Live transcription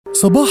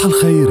صباح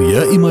الخير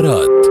يا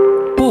إمارات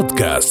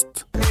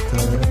بودكاست.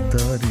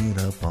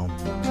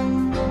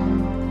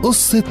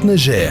 قصة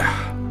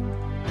نجاح.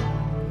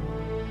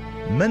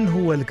 من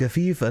هو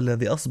الكفيف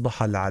الذي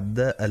أصبح العد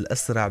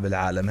الأسرع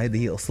بالعالم؟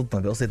 هذه هي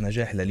قصتنا بقصة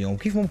نجاح لليوم.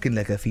 كيف ممكن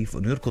لكفيف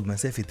أنه يركض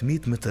مسافة 100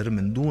 متر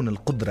من دون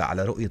القدرة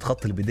على رؤية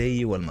خط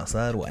البداية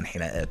والمسار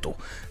وانحناءاته؟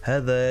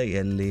 هذا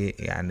يلي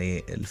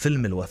يعني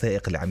الفيلم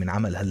الوثائقي اللي عم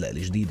ينعمل هلأ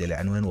الجديد اللي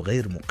عنوانه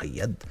غير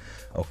مقيد.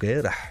 أوكي،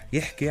 رح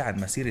يحكي عن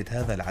مسيرة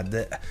هذا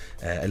العداء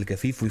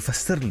الكفيف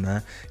ويفسر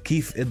لنا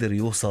كيف قدر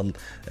يوصل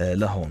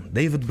لهون.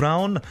 ديفيد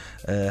براون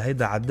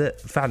هيدا عداء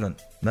فعلا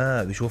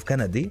ما بيشوف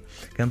كندي،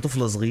 كان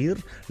طفل صغير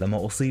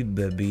لما أصيب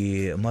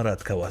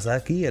بمرض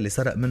كواساكي اللي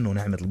سرق منه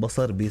نعمة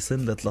البصر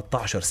بسن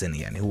 13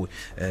 سنة. يعني هو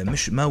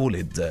مش ما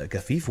ولد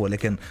كفيف،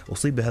 ولكن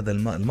أصيب بهذا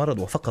المرض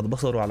وفقد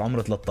بصره على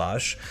عمر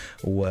 13.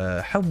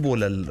 وحبوا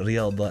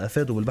للرياضة،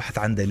 أفادوا بالبحث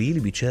عن دليل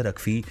بيتشارك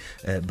فيه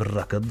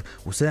بالركض،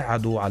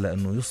 وساعدوا على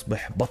أنه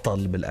يصبح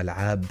بطل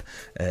بالألعاب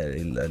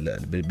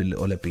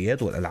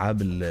بالأولمبيات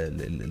والألعاب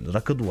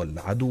الركض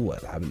والعدو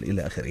والألعاب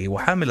إلى آخره.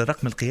 وحامل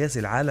الرقم القياسي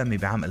العالمي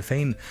بعام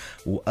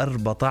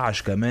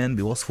 2014 كمان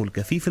بوصفه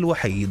الكفيف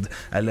الوحيد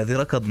الذي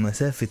ركض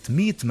مسافة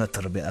 100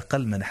 متر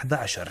بأقل من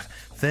 11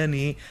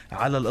 ثانية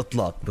على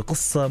الإطلاق،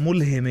 بقصة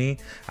ملهمة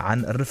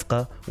عن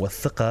الرفقة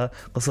والثقة،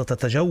 قصة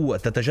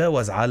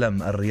تتجاوز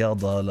عالم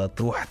الرياضة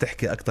لتروح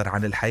تحكي أكثر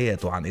عن الحياة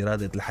وعن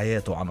إرادة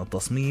الحياة وعن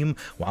التصميم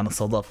وعن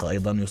الصداقة.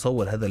 أيضا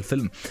يصور هذا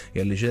الفيلم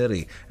يلي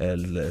جاري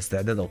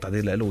الاستعداد أو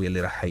تعديل له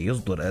يلي رح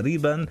يصدر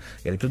قريبا،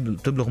 يعني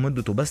بتبلغ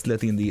مدته بس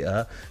 30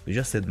 دقيقة،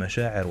 بيجسد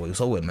مشاعر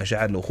ويصور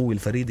مشاعر الأخوة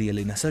الفريدة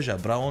يلي نسجها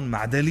براون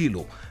مع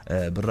دليله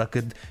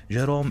بالركض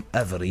جيروم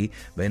أفري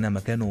بينما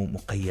كانوا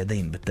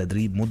مقيدين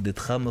بالتدريب مدة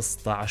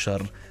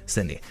 15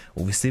 سنة.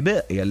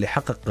 وبالسباق يلي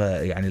حقق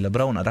يعني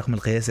لبراون الرقم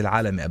القياسي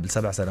العالمي قبل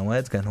 7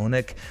 سنوات كان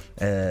هناك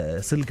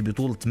سلك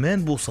بطول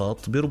 8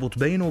 بوصات بيربط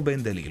بينه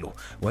وبين دليله،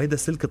 وهذا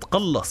السلك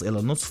تقلص إلى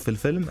النصف في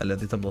الفيلم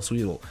الذي تم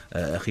تصويره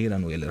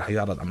أخيرا واللي رح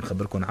يعرض عم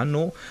نخبركم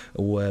عنه.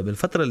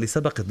 وبالفترة اللي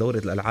سبقت دورة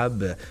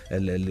الألعاب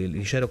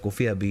اللي شاركوا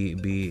فيها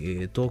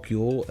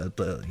بطوكيو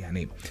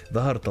يعني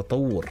ظهر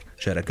تطور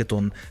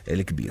شاركتهم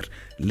الكبير.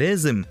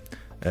 لازم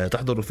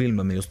تحضروا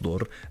فيلم لما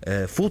يصدر،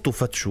 فوتوا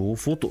فتشوا،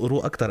 فوتوا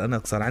قروا أكتر.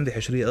 أنا صار عندي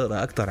حشرية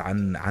أقرأ أكتر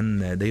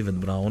عن ديفيد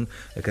براون،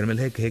 كرمال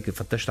هيك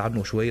فتشت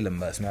عنه شوي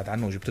لما سمعت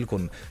عنه وجبت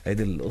لكم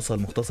هيدي القصة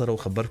المختصرة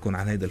وخبركم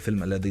عن هيدا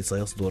الفيلم الذي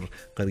سيصدر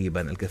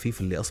قريبا،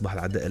 الكفيف اللي أصبح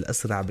العداء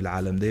الأسرع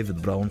بالعالم.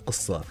 ديفيد براون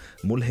قصة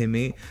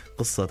ملهمة،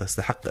 قصة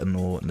تستحق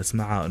أنه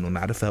نسمعها، أنه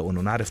نعرفها،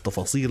 وأنه نعرف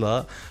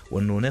تفاصيلها،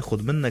 وأنه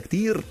ناخد منها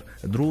كتير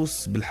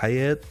دروس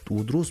بالحياة،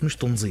 ودروس مش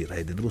تنظير،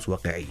 هيدي دروس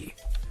واقعية.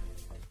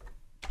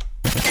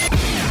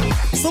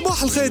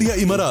 صباح الخير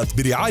يا إمارات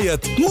برعاية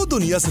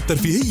مدن ياس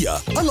الترفيهية.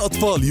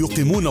 الأطفال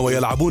يقيمون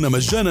ويلعبون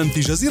مجانا في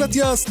جزيرة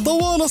ياس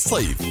طوال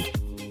الصيف.